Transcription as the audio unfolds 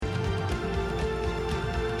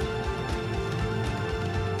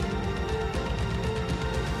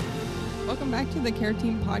welcome back to the Care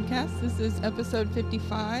Team Podcast. This is episode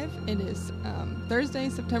 55. It is Thursday,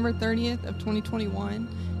 September 30th of 2021,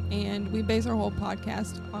 and we base our whole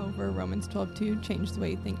podcast over Romans 12:2, change the way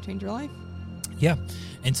you think, change your life. Yeah,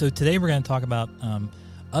 and so today we're going to talk about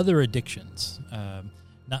other addictions.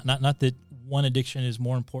 Not that one addiction is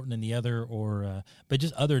more important than the other, but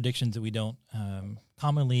just other addictions that we don't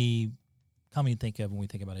commonly think of when we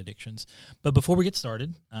think about addictions. But before we get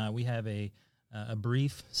started, we have a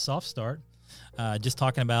brief soft start, just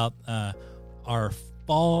talking about our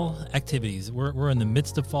fall activities. We're in the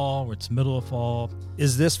midst of fall. It's middle of fall.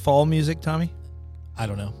 Is this fall music, Tommy? I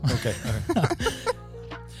don't know. Okay.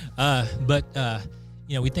 All right.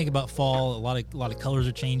 We think about fall. A lot of colors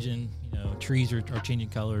are changing. Trees are changing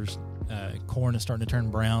colors. Corn is starting to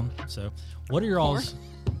turn brown. So, what are your all's?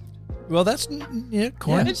 Well, that's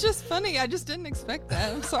corn. It's just funny. I just didn't expect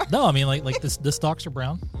that. I'm sorry. No, I mean like the stalks are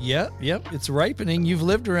brown. Yep. It's ripening. You've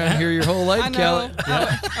lived around here your whole life, I know. Callie.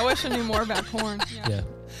 I wish I knew more about corn. Yeah.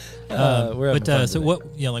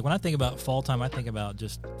 When I think about fall time, I think about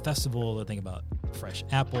just festival. I think about fresh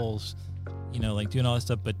apples, like doing all that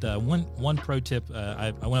stuff. But one pro tip,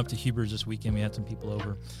 I went up to Huber's this weekend. We had some people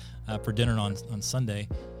over for dinner on Sunday,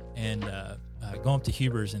 and going up to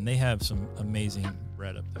Huber's, and they have some amazing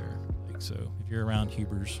bread up there. So if you're around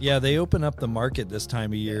Huber's. Yeah, they open up the market this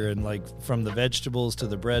time of year, and from the vegetables to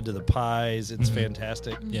the bread to the pies, it's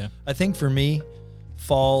fantastic. Yeah. I think for me,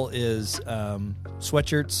 fall is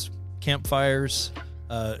sweatshirts, campfires,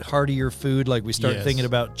 heartier food. Like we start thinking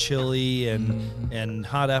about chili and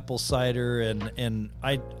hot apple cider, and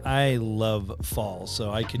I love fall,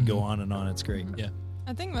 so I could go on and on. It's great. Yeah.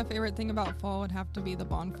 I think my favorite thing about fall would have to be the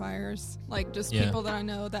bonfires. People that I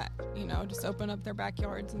know that, just open up their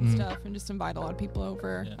backyards and stuff and just invite a lot of people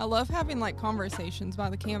over. Yeah. I love having conversations by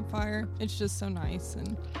the campfire. It's just so nice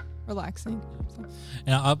and relaxing. So.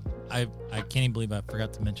 And I can't even believe I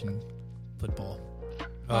forgot to mention football.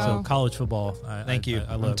 Wow. So college football. Thank you.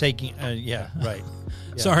 I love. I'm taking. Right. Yeah.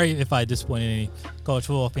 Sorry if I disappointed any college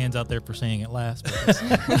football fans out there for saying it last.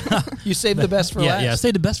 You saved the best for last. Yeah,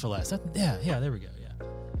 save the best for last. There we go.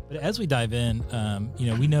 But as we dive in,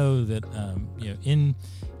 we know that in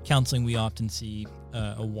counseling we often see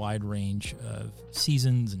a wide range of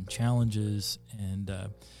seasons and challenges, and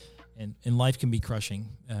life can be crushing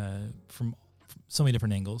from so many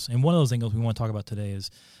different angles. And one of those angles we want to talk about today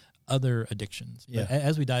is other addictions. Yeah. But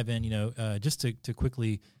as we dive in, just to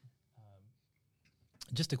quickly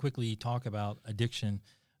talk about addiction.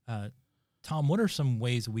 Tom, what are some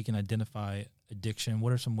ways that we can identify addiction?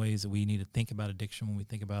 What are some ways that we need to think about addiction when we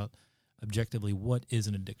think about objectively what is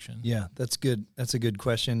an addiction? Yeah, that's good. That's a good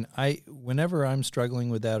question. Whenever I'm struggling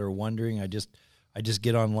with that or wondering, I just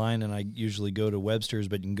get online, and I usually go to Webster's,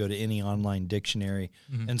 but you can go to any online dictionary.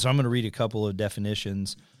 Mm-hmm. And so I'm going to read a couple of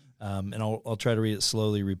definitions, and I'll try to read it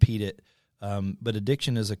slowly, repeat it. But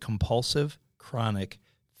addiction is a compulsive, chronic,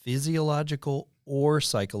 physiological, or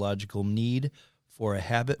psychological need for a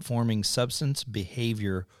habit-forming substance,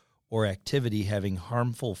 behavior, or activity having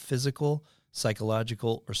harmful physical,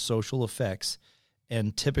 psychological, or social effects,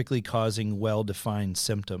 and typically causing well-defined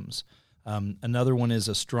symptoms. Another one is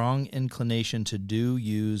a strong inclination to do,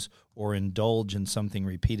 use, or indulge in something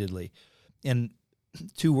repeatedly. And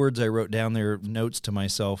two words I wrote down there, notes to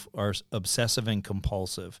myself, are obsessive and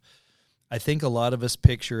compulsive. I think a lot of us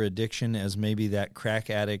picture addiction as maybe that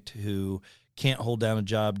crack addict who can't hold down a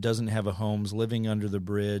job, doesn't have a home, is living under the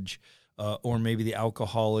bridge, or maybe the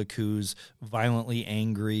alcoholic who's violently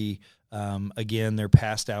angry. Again, they're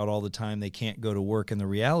passed out all the time. They can't go to work. And the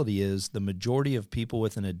reality is the majority of people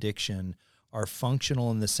with an addiction are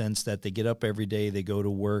functional in the sense that they get up every day, they go to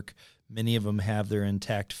work. Many of them have their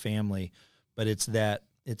intact family. But it's that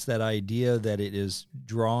idea that it is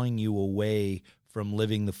drawing you away from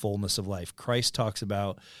living the fullness of life. Christ talks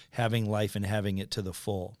about having life and having it to the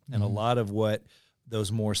full. Mm-hmm. And a lot of what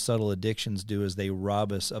those more subtle addictions do is they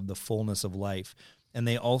rob us of the fullness of life. And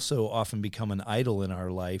they also often become an idol in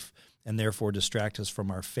our life and therefore distract us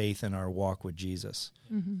from our faith and our walk with Jesus.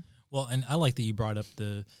 Mm-hmm. Well, and I like that you brought up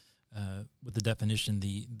with the definition,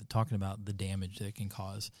 the talking about the damage that it can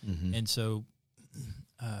cause. Mm-hmm. And so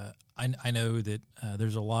I know that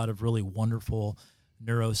there's a lot of really wonderful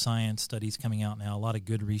neuroscience studies coming out now, a lot of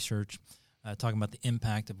good research talking about the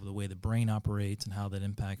impact of the way the brain operates and how that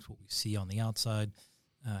impacts what we see on the outside,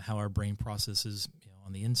 how our brain processes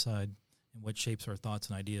on the inside, and what shapes our thoughts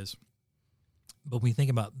and ideas. But when we think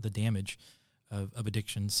about the damage of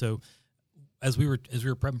addiction, so as we were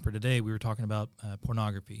prepping for today, we were talking about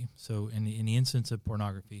pornography. So in the instance of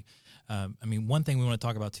pornography, one thing we want to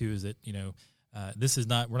talk about too is that this is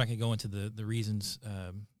not, we're not going to go into the reasons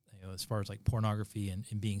as far as like pornography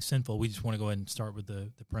and being sinful, we just want to go ahead and start with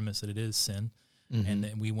the premise that it is sin. And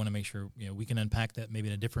then we want to make sure we can unpack that maybe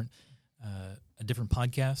in a different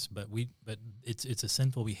podcast, but it's a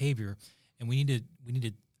sinful behavior, and we need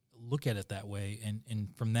to look at it that way, and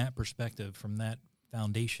from that perspective, from that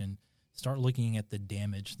foundation, start looking at the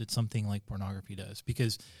damage that something like pornography does.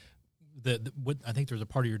 Because what I think there's a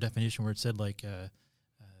part of your definition where it said like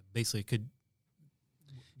basically it could.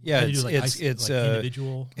 Yeah, it's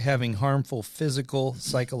individual having harmful physical,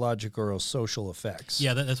 psychological, or social effects.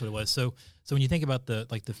 Yeah, that's what it was. So when you think about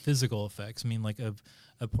the physical effects, I mean, like of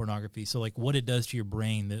pornography, so like what it does to your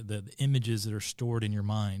brain, the images that are stored in your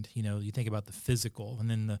mind, you think about the physical, and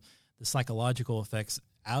then the psychological effects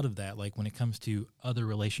out of that, like when it comes to other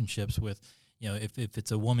relationships with, if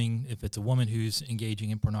it's a woman who's engaging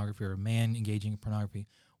in pornography or a man engaging in pornography,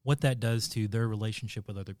 what that does to their relationship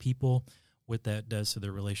with other people, what that does to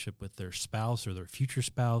their relationship with their spouse or their future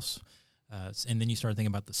spouse. And then you start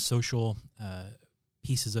thinking about the social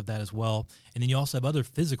pieces of that as well. And then you also have other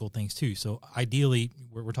physical things too. So ideally,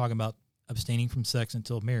 we're talking about abstaining from sex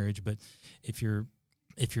until marriage. But if you're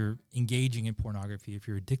engaging in pornography, if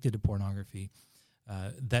you're addicted to pornography,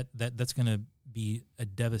 that's going to be a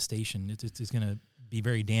devastation. It's going to be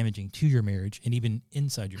very damaging to your marriage and even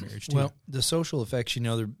inside your marriage too. Well, the social effects,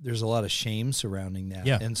 there's a lot of shame surrounding that.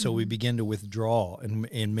 Yeah. And so we begin to withdraw,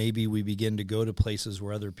 and maybe we begin to go to places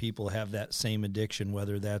where other people have that same addiction,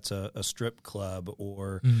 whether that's a strip club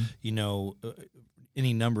or,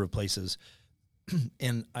 any number of places.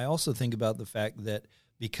 And I also think about the fact that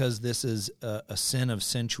because this is a sin of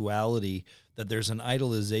sensuality, that there's an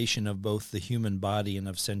idolization of both the human body and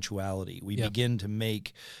of sensuality. We begin to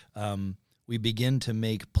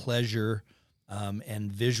make pleasure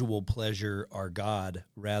and visual pleasure our God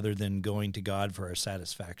rather than going to God for our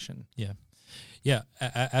satisfaction. Yeah,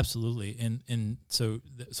 absolutely. And so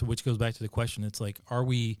which goes back to the question. It's like, are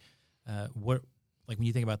we what? Like when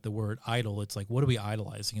you think about the word idol, it's like, what are we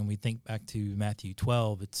idolizing? And we think back to Matthew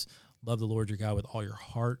 12. It's love the Lord your God with all your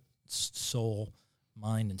heart, soul,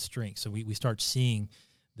 mind, and strength. So we start seeing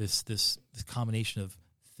this combination of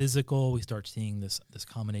physical. We start seeing this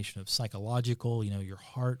combination of psychological. Your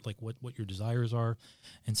heart, like what your desires are,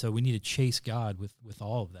 and so we need to chase God with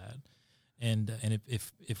all of that. And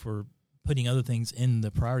if we're putting other things in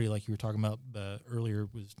the priority, like you were talking about earlier,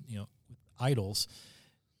 was with idols,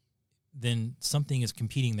 then something is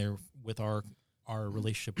competing there with our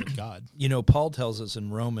relationship with God. Paul tells us in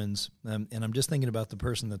Romans, and I'm just thinking about the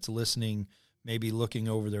person that's listening, maybe looking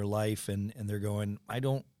over their life, and they're going, I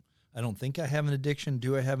don't think I have an addiction.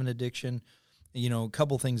 Do I have an addiction? A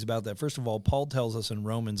couple things about that. First of all, Paul tells us in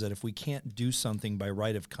Romans that if we can't do something by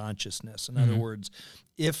right of consciousness, in other words,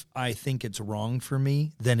 if I think it's wrong for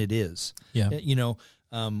me, then it is. Yeah.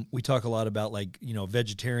 We talk a lot about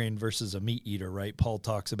vegetarian versus a meat eater, right? Paul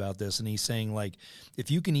talks about this, and he's saying like,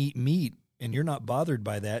 if you can eat meat and you're not bothered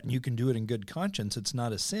by that and you can do it in good conscience, it's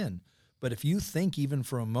not a sin. But if you think even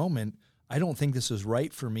for a moment, I don't think this is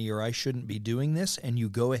right for me, or I shouldn't be doing this, and you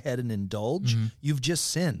go ahead and indulge, you've just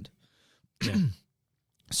sinned. Yeah.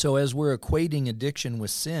 So as we're equating addiction with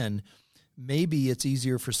sin, maybe it's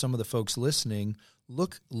easier for some of the folks listening,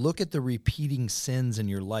 look at the repeating sins in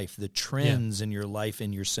your life, the trends in your life,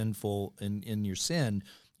 in your sinful, in your sin.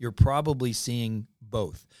 You're probably seeing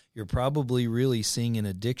both. You're probably really seeing an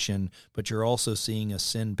addiction, but you're also seeing a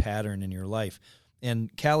sin pattern in your life.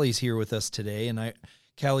 And Callie's here with us today, and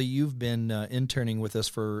Callie, you've been interning with us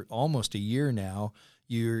for almost a year now.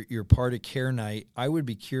 You're part of Care Night. I would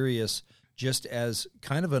be curious, just as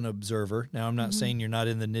kind of an observer. Now, I'm not saying you're not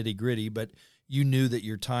in the nitty-gritty, but you knew that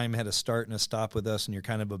your time had a start and a stop with us, and you're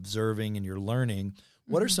kind of observing and you're learning.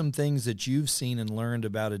 What are some things that you've seen and learned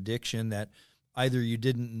about addiction that either you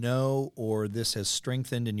didn't know or this has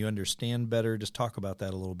strengthened and you understand better? Just talk about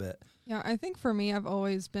that a little bit. Yeah, I think for me, I've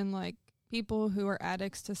always been like, people who are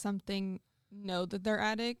addicts to something know that they're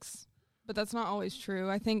addicts, but that's not always true.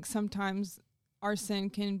 I think sometimes our sin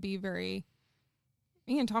can be very...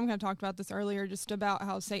 Me and Tom kind of talked about this earlier, just about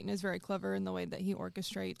how Satan is very clever in the way that he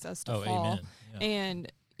orchestrates us to fall. Amen. Yeah.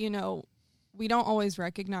 And, we don't always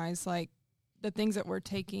recognize, like, the things that we're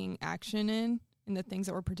taking action in and the things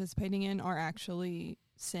that we're participating in are actually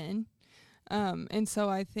sin. And so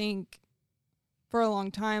I think for a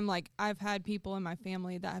long time, like, I've had people in my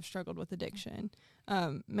family that have struggled with addiction,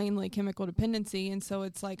 mainly chemical dependency. And so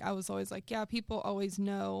it's like, I was always like, yeah, people always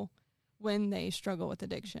know when they struggle with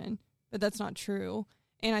addiction. But that's not true.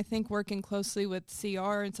 And I think working closely with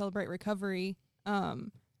CR and Celebrate Recovery,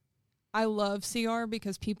 I love CR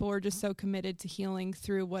because people are just so committed to healing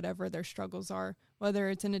through whatever their struggles are, whether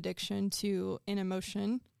it's an addiction to an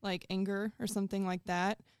emotion like anger or something like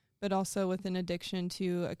that. but also with an addiction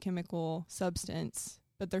to a chemical substance.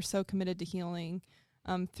 But they're so committed to healing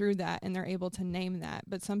through that, and they're able to name that.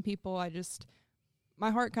 But some people,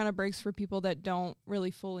 my heart kind of breaks for people that don't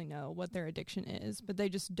really fully know what their addiction is, but they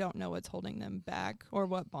just don't know what's holding them back or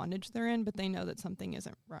what bondage they're in, but they know that something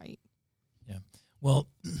isn't right. Yeah. Well,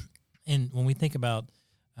 and when we think about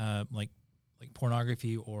like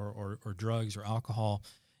pornography or drugs or alcohol,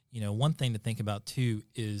 one thing to think about too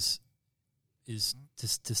is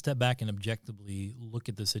to step back and objectively look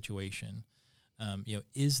at the situation.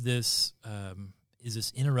 Is this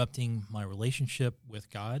interrupting my relationship with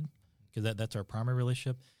God? Because that's our primary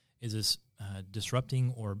relationship. Is this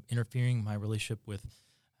disrupting or interfering my relationship with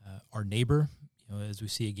our neighbor? As we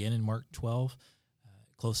see again in Mark 12,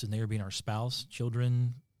 closest neighbor being our spouse,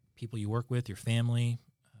 children, people you work with, your family,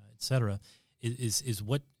 etc. Is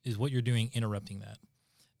what you're doing interrupting that?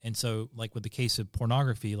 And so, like with the case of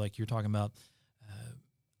pornography, like you're talking about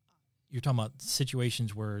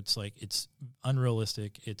situations where it's like it's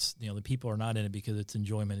unrealistic. It's the people are not in it because it's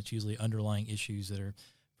enjoyment. It's usually underlying issues that are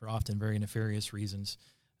for often very nefarious reasons,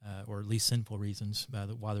 or at least sinful reasons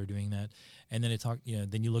why they're doing that. And then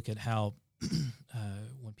then you look at how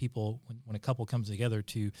when a couple comes together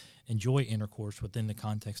to enjoy intercourse within the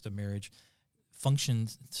context of marriage,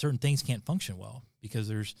 certain things can't function well because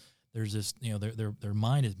there's this their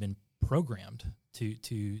mind has been programmed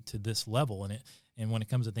to this level, and when it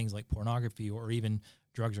comes to things like pornography or even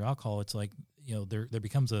drugs or alcohol, it's like there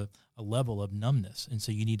becomes a level of numbness, and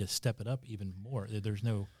so you need to step it up even more. There's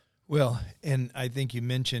no Well, and I think you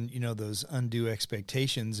mentioned, those undue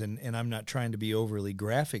expectations, and I'm not trying to be overly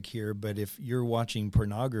graphic here, but if you're watching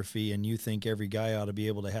pornography and you think every guy ought to be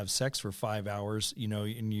able to have sex for 5 hours,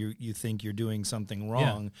 and you think you're doing something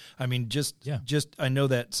wrong. Yeah. I mean, just I know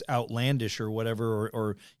that's outlandish or whatever,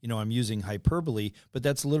 or I'm using hyperbole, but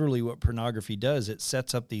that's literally what pornography does. It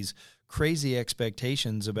sets up these crazy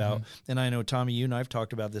expectations about, and I know, Tommy, you and I've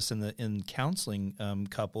talked about this in counseling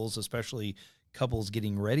couples, especially couples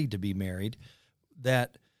getting ready to be married,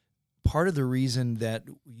 that part of the reason that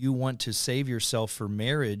you want to save yourself for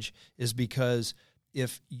marriage is because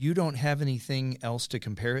if you don't have anything else to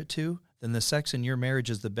compare it to, then the sex in your marriage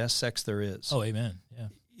is the best sex there is. Oh, amen. Yeah.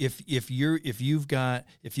 If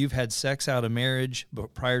you've had sex out of marriage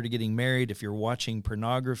but prior to getting married, if you're watching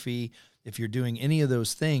pornography, if you're doing any of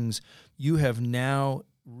those things, you have now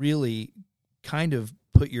really kind of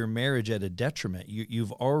put your marriage at a detriment.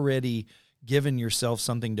 You've already given yourself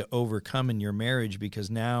something to overcome in your marriage, because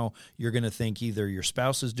now you're going to think either your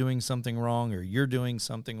spouse is doing something wrong or you're doing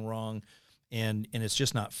something wrong, and it's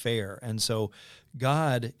just not fair. And so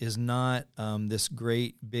God is not this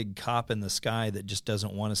great big cop in the sky that just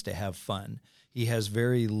doesn't want us to have fun. He has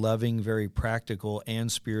very loving, very practical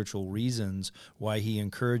and spiritual reasons why he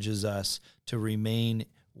encourages us to remain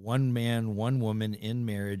one man, one woman in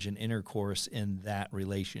marriage and intercourse in that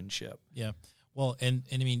relationship. Yeah. Well, and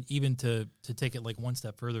I mean, even to take it like one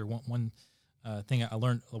step further, one thing I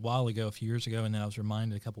learned a while ago, a few years ago, and then I was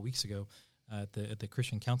reminded a couple weeks ago at the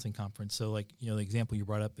Christian Counseling Conference. So, like, the example you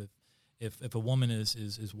brought up, if a woman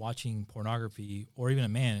is watching pornography, or even a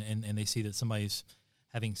man, and they see that somebody's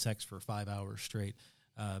having sex for 5 hours straight,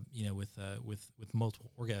 with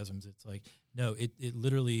multiple orgasms, it's like, no, it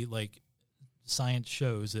literally, like, science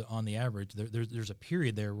shows that on the average there's a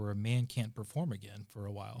period there where a man can't perform again for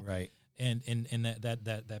a while. Right. And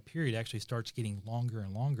that period actually starts getting longer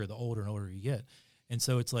and longer the older and older you get. And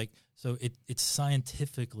so it's like, it's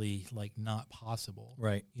scientifically like not possible.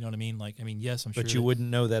 Right. You know what I mean? Like, I mean, yes, I'm sure. But you wouldn't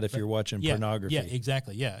know that if you're watching pornography. Yeah,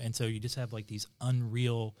 exactly. Yeah. And so you just have like these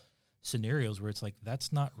unreal scenarios where it's like,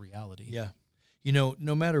 that's not reality. Yeah. No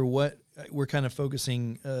matter what, we're kind of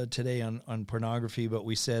focusing today on pornography, but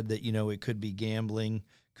we said that, it could be gambling,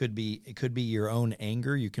 it could be your own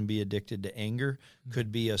anger. You can be addicted to anger.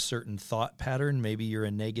 Could be a certain thought pattern. Maybe you're a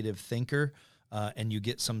negative thinker, and you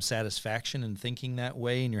get some satisfaction in thinking that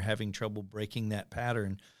way, and you're having trouble breaking that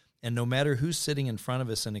pattern. And no matter who's sitting in front of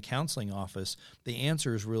us in a counseling office, the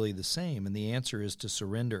answer is really the same, and the answer is to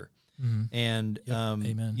surrender. Mm-hmm. And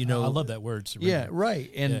amen. I love that word, surrender. Yeah, right.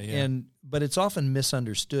 And but it's often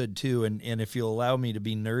misunderstood too. And if you'll allow me to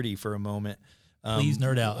be nerdy for a moment, please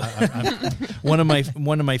nerd out. One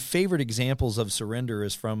of my favorite examples of surrender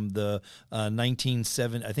is from the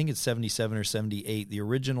 1977 or 78, the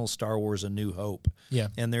original Star Wars: A New Hope. Yeah.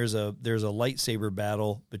 And there's a lightsaber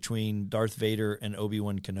battle between Darth Vader and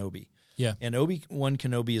Obi-Wan Kenobi. Yeah. And Obi-Wan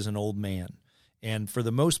Kenobi is an old man, and for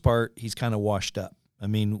the most part, he's kind of washed up. I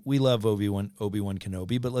mean, we love Obi-Wan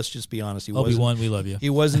Kenobi, but let's just be honest. Obi-Wan, we love you. He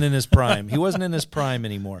wasn't in his prime. He wasn't in his prime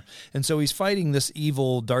anymore. And so he's fighting this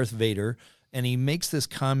evil Darth Vader, And he makes this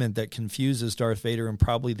comment that confuses Darth Vader and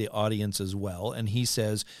probably the audience as well. And he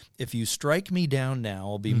says, if you strike me down now,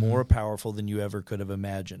 I'll be more powerful than you ever could have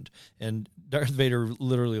imagined. And Darth Vader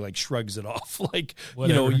literally like shrugs it off, like,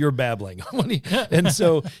 whatever. You're babbling. And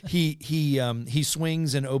so he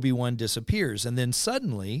swings and Obi-Wan disappears. And then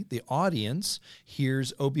suddenly the audience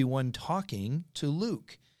hears Obi-Wan talking to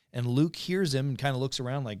Luke. And Luke hears him and kind of looks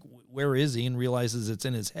around like, where is he? And realizes it's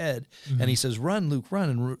in his head. And he says, run, Luke,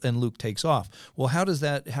 run. And Luke takes off. Well, how does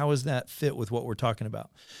that fit with what we're talking about?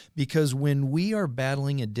 Because when we are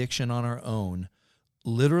battling addiction on our own,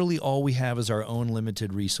 literally all we have is our own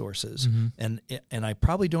limited resources. And I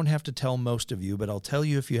probably don't have to tell most of you, but I'll tell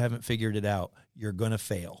you if you haven't figured it out, you're going to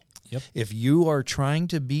fail. Yep. If you are trying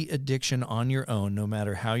to beat addiction on your own, no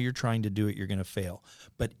matter how you're trying to do it, you're going to fail.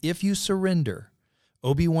 But if you surrender,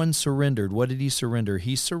 Obi-Wan surrendered. What did he surrender?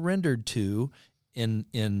 He surrendered to,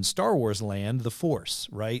 in Star Wars land, the Force,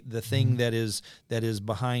 right? The thing that is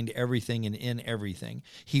behind everything and in everything.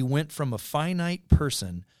 He went from a finite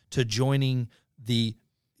person to joining the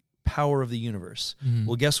power of the universe.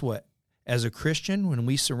 Well, guess what? As a Christian, when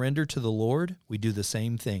we surrender to the Lord, we do the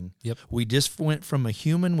same thing. Yep. We just went from a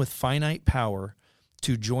human with finite power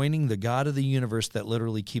to joining the God of the universe that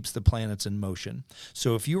literally keeps the planets in motion.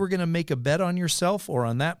 So if you were going to make a bet on yourself or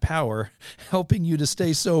on that power helping you to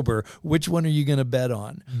stay sober, which one are you going to bet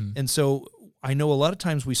on? And so I know a lot of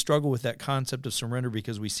times we struggle with that concept of surrender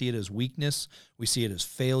because we see it as weakness, we see it as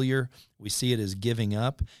failure, we see it as giving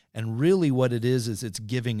up, and really what it is it's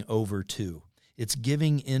giving over to. It's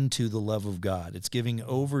giving into the love of God. It's giving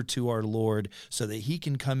over to our Lord so that he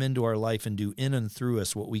can come into our life and do in and through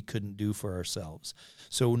us what we couldn't do for ourselves.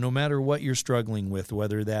 So no matter what you're struggling with,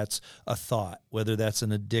 whether that's a thought, whether that's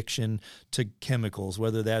an addiction to chemicals,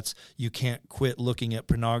 whether that's you can't quit looking at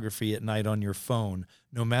pornography at night on your phone,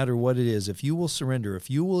 no matter what it is, if you will surrender, if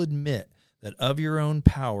you will admit that of your own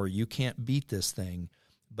power you can't beat this thing,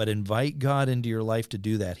 but invite God into your life to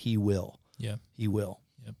do that, he will. Yeah. He will.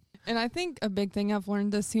 And I think a big thing I've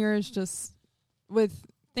learned this year is just with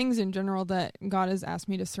things in general that God has asked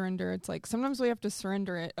me to surrender. It's like sometimes we have to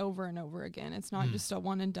surrender it over and over again. It's not just a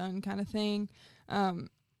one and done kind of thing. And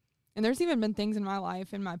there's even been things in my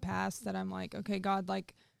life, in my past, that I'm like, okay, God,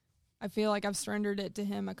 like, I feel like I've surrendered it to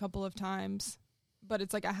him a couple of times, but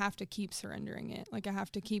it's like I have to keep surrendering it. Like I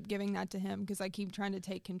have to keep giving that to him because I keep trying to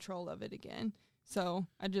take control of it again. So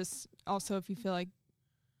I just, also, if you feel like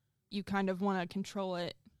you kind of want to control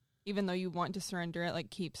it, even though you want to surrender it,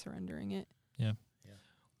 like keep surrendering it. Yeah.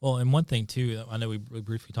 Well, and one thing too, I know we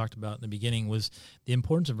briefly talked about in the beginning, was the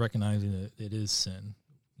importance of recognizing that it is sin.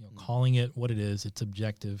 You know, calling it what it is. It's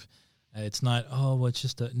objective. It's not, it's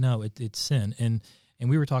just it's sin. And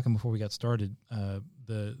we were talking before we got started.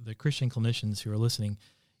 The Christian clinicians who are listening,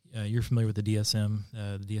 you're familiar with the DSM,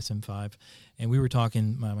 the DSM-5, and we were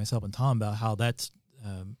talking, myself and Tom, about how that's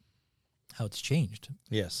how it's changed.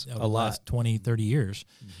 Yes, over the last 20, 30 years.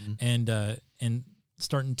 And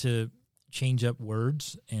starting to change up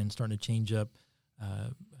words and starting to change up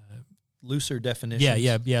looser definitions.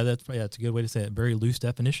 Yeah, that's a good way to say it. Very loose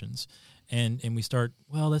definitions. And we start,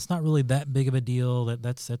 well, that's not really that big of a deal.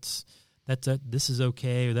 That's this is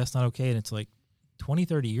okay or that's not okay. And it's like 20,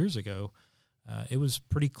 30 years ago, it was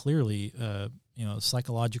pretty clearly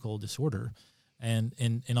psychological disorder.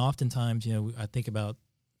 And oftentimes, I think about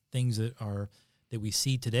things that we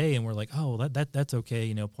see today, and we're like, oh, that's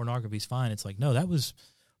okay. Pornography's fine. It's like, no,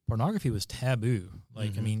 pornography was taboo.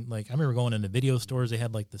 Like, I mean, like I remember going into video stores, they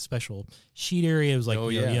had like the special sheet area. It was like,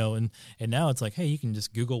 and now it's like, hey, you can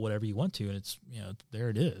just Google whatever you want to, and it's, there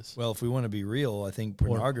it is. Well, if we want to be real, I think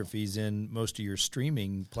pornography's in most of your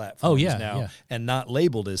streaming platforms now and not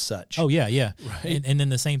labeled as such. Oh yeah. Yeah. Right. And then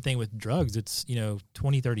the same thing with drugs. It's,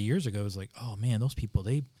 20, 30 years ago, it was like, oh man, those people,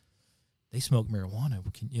 they smoke marijuana,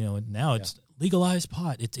 and now it's legalized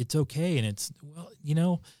pot. It's okay. And it's,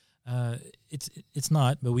 it's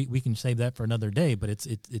not, but we can save that for another day, but it's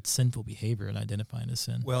sinful behavior and identifying as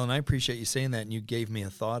sin. Well, and I appreciate you saying that. And you gave me a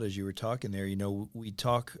thought as you were talking there. We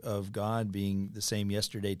talk of God being the same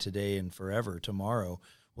yesterday, today, and forever, tomorrow.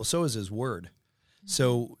 Well, so is his word.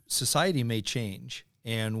 So society may change,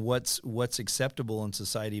 and what's acceptable in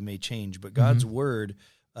society may change, but God's word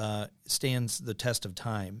stands the test of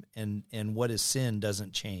time, and what is sin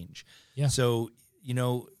doesn't change. Yeah. So,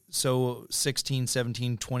 so 16,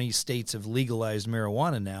 17, 20 states have legalized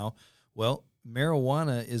marijuana now. Well,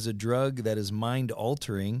 marijuana is a drug that is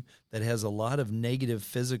mind-altering, that has a lot of negative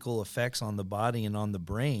physical effects on the body and on the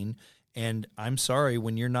brain. And I'm sorry,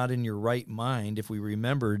 when you're not in your right mind, if we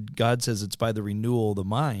remember, God says it's by the renewal of the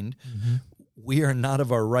mind. We are not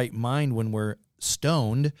of our right mind when we're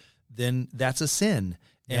stoned, then that's a sin.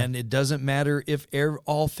 And it doesn't matter if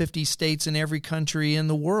all 50 states in every country in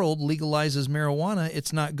the world legalizes marijuana.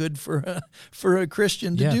 It's not good for a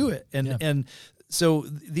Christian to do it. And so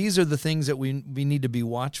these are the things that we need to be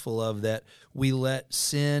watchful of, that we let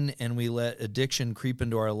sin and we let addiction creep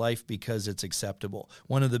into our life because it's acceptable.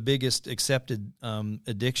 One of the biggest accepted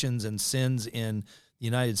addictions and sins in the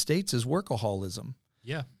United States is workaholism.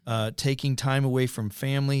 Yeah, taking time away from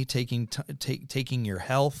family, taking your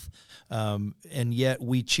health, and yet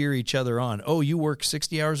we cheer each other on. Oh, you work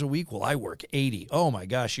 60 hours a week? Well, I work 80. Oh my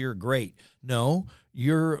gosh, you're great. No,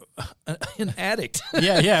 you're an addict.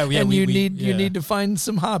 Yeah. And you need to find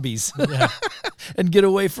some hobbies and get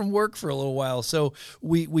away from work for a little while. So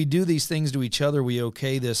we do these things to each other. We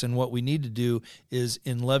okay this, and what we need to do is,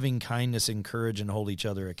 in loving kindness, encourage and hold each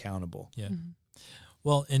other accountable. Yeah. Mm-hmm.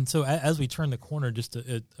 Well, and so as we turn the corner, just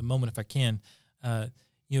a moment, if I can,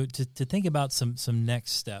 to think about some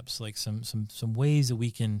next steps, like some ways that we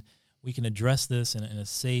can address this in a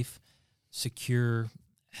safe, secure,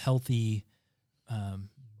 healthy,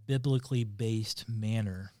 biblically based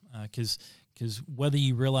manner. Because whether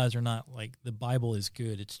you realize or not, like, the Bible is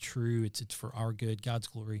good, it's true, it's for our good, God's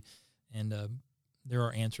glory, and there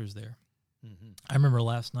are answers there. Mm-hmm. I remember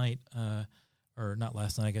last night, or not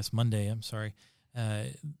last night, I guess Monday. I'm sorry.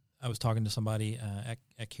 I was talking to somebody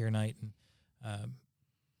at Care Night, and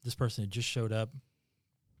this person had just showed up,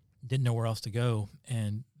 didn't know where else to go,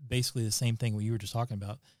 and basically the same thing what you were just talking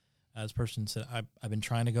about. This person said, "I've been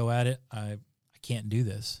trying to go at it. I can't do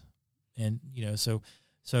this," and so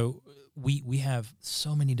we have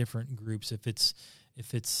so many different groups. If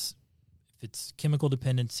it's chemical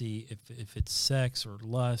dependency, if it's sex or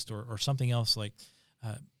lust or something else, like.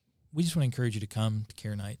 We just want to encourage you to come to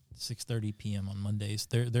Care Night, 6:30 p.m. on Mondays.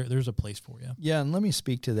 There's a place for you. Yeah, and let me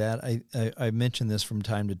speak to that. I mention this from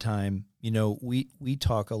time to time. We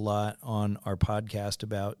talk a lot on our podcast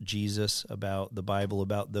about Jesus, about the Bible,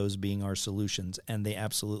 about those being our solutions, and they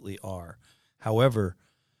absolutely are. However,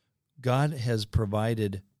 God has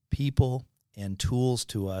provided people and tools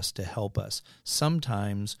to us to help us.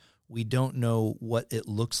 Sometimes we don't know what it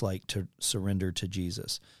looks like to surrender to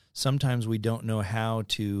Jesus. Sometimes we don't know how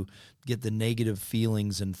to get the negative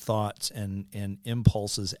feelings and thoughts and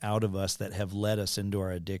impulses out of us that have led us into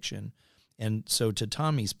our addiction. And so, to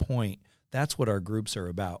Tommy's point, that's what our groups are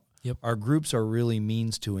about. Yep. Our groups are really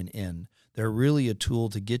means to an end. They're really a tool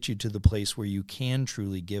to get you to the place where you can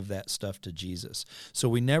truly give that stuff to Jesus. So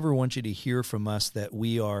we never want you to hear from us that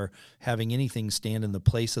we are having anything stand in the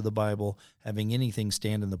place of the Bible, having anything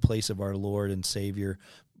stand in the place of our Lord and Savior.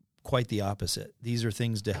 Quite the opposite. These are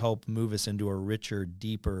things to help move us into a richer,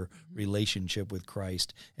 deeper relationship with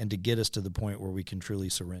Christ and to get us to the point where we can truly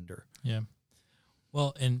surrender. Yeah.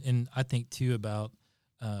 Well, and I think too about,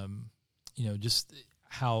 just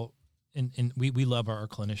how, and we love our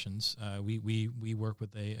clinicians. We work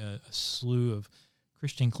with a slew of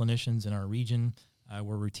Christian clinicians in our region.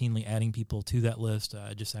 We're routinely adding people to that list.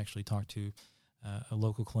 I just actually talked to a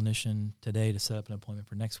local clinician today to set up an appointment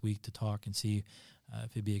for next week to talk and see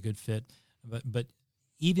if it'd be a good fit. But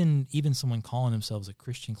even someone calling themselves a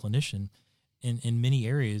Christian clinician in many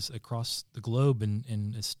areas across the globe,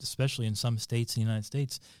 and especially in some states in the United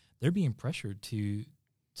States, they're being pressured to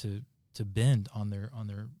bend on their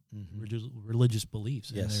mm-hmm. religious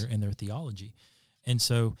beliefs yes. and their theology. And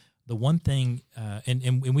so the one thing,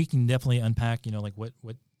 and we can definitely unpack, like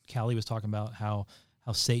what Callie was talking about, how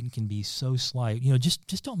Satan can be so sly.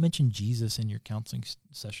 Just don't mention Jesus in your counseling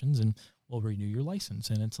sessions, and we'll renew your license.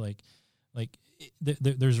 And it's like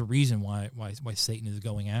there's a reason why Satan is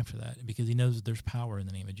going after that, because he knows that there's power in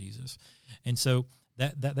the name of Jesus. And so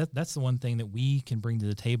that's the one thing that we can bring to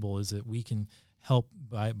the table, is that we can help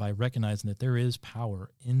by recognizing that there is power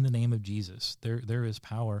in the name of Jesus. There is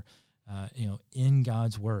power, in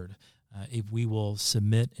God's word, if we will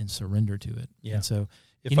submit and surrender to it. Yeah. And so,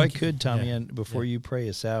 if I could, Tommy, and before you pray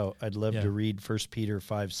us out, I'd love to read 1 Peter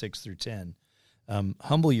 5:6-10.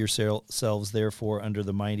 Humble yourselves, therefore, under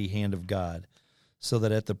the mighty hand of God, so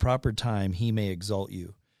that at the proper time he may exalt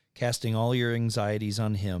you, casting all your anxieties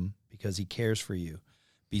on him, because he cares for you.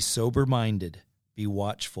 Be sober-minded, be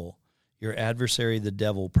watchful. Your adversary, the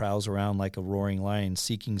devil, prowls around like a roaring lion,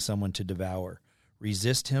 seeking someone to devour.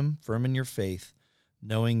 Resist him, firm in your faith,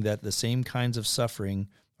 knowing that the same kinds of suffering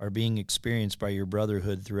are being experienced by your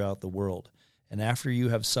brotherhood throughout the world. And after you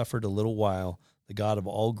have suffered a little while, the God of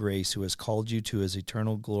all grace, who has called you to his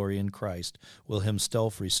eternal glory in Christ, will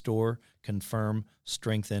himself restore, confirm,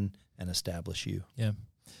 strengthen, and establish you. Yeah,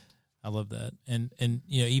 I love that. And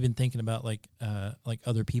even thinking about like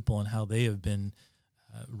other people and how they have been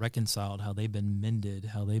reconciled, how they've been mended,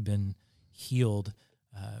 how they've been healed.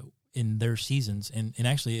 in their seasons. And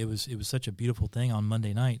actually, it was such a beautiful thing on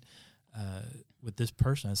Monday night with this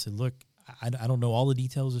person. I said, look, I don't know all the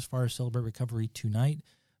details as far as Celebrate Recovery tonight,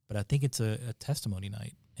 but I think it's a testimony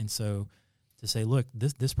night. And so to say, look,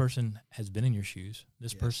 this person has been in your shoes.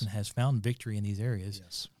 This person has found victory in these areas.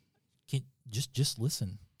 Yes. Just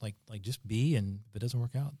listen, like just be, and if it doesn't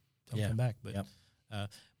work out, don't come back. But Yep. but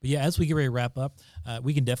yeah, as we get ready to wrap up,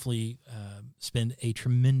 we can definitely spend a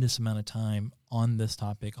tremendous amount of time on this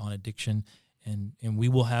topic, on addiction, and we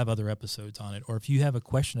will have other episodes on it. Or if you have a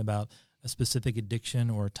question about a specific addiction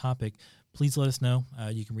or a topic, please let us know.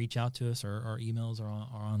 You can reach out to us, or our emails are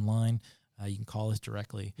online. You can call us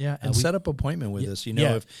directly. Yeah, and set up an appointment with us. You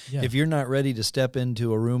know, if you're not ready to step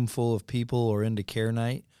into a room full of people or into care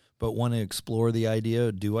night, but want to explore the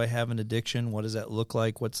idea, do I have an addiction? What does that look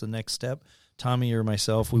like? What's the next step? Tommy or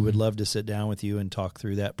myself, we would love to sit down with you and talk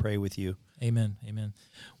through that, pray with you. Amen. Amen.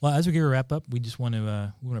 Well, as we get to wrap up, we just want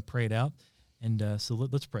to pray it out. And so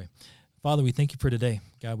let's pray. Father, we thank you for today.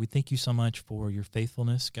 God, we thank you so much for your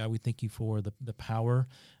faithfulness. God, we thank you for the power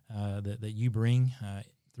that you bring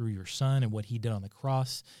through your Son and what he did on the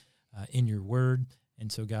cross in your word.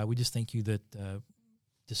 And so, God, we just thank you that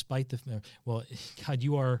despite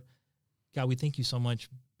God, we thank you so much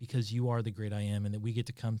because you are the great I am, and that we get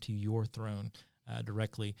to come to your throne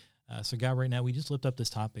directly. So, God, right now, we just lift up this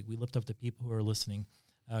topic. We lift up the people who are listening.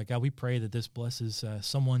 God, we pray that this blesses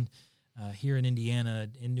someone here in Indiana,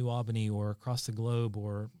 in New Albany, or across the globe,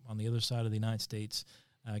 or on the other side of the United States.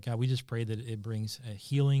 God, we just pray that it brings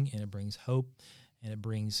healing, and it brings hope, and it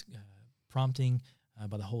brings prompting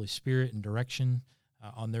by the Holy Spirit and direction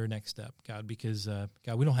on their next step, God, because,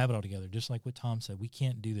 God, we don't have it all together. Just like what Tom said, we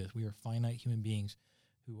can't do this. We are finite human beings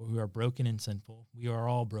who are broken and sinful. We are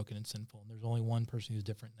all broken and sinful, and there's only one person who's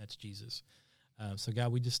different, and that's Jesus. So,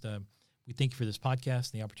 God, we just we thank you for this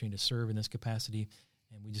podcast and the opportunity to serve in this capacity,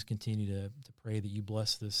 and we just continue to pray that you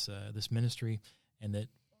bless this ministry, and that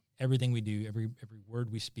everything we do, every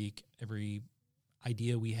word we speak, every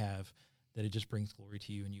idea we have, that it just brings glory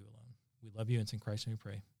to you and you alone. We love you, and it's in Christ's name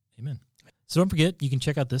we pray. Amen. So don't forget, you can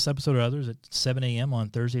check out this episode or others at 7 a.m. on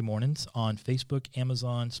Thursday mornings on Facebook,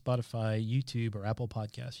 Amazon, Spotify, YouTube, or Apple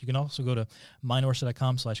Podcasts. You can also go to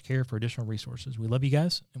mynorsa.com/care for additional resources. We love you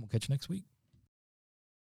guys, and we'll catch you next week.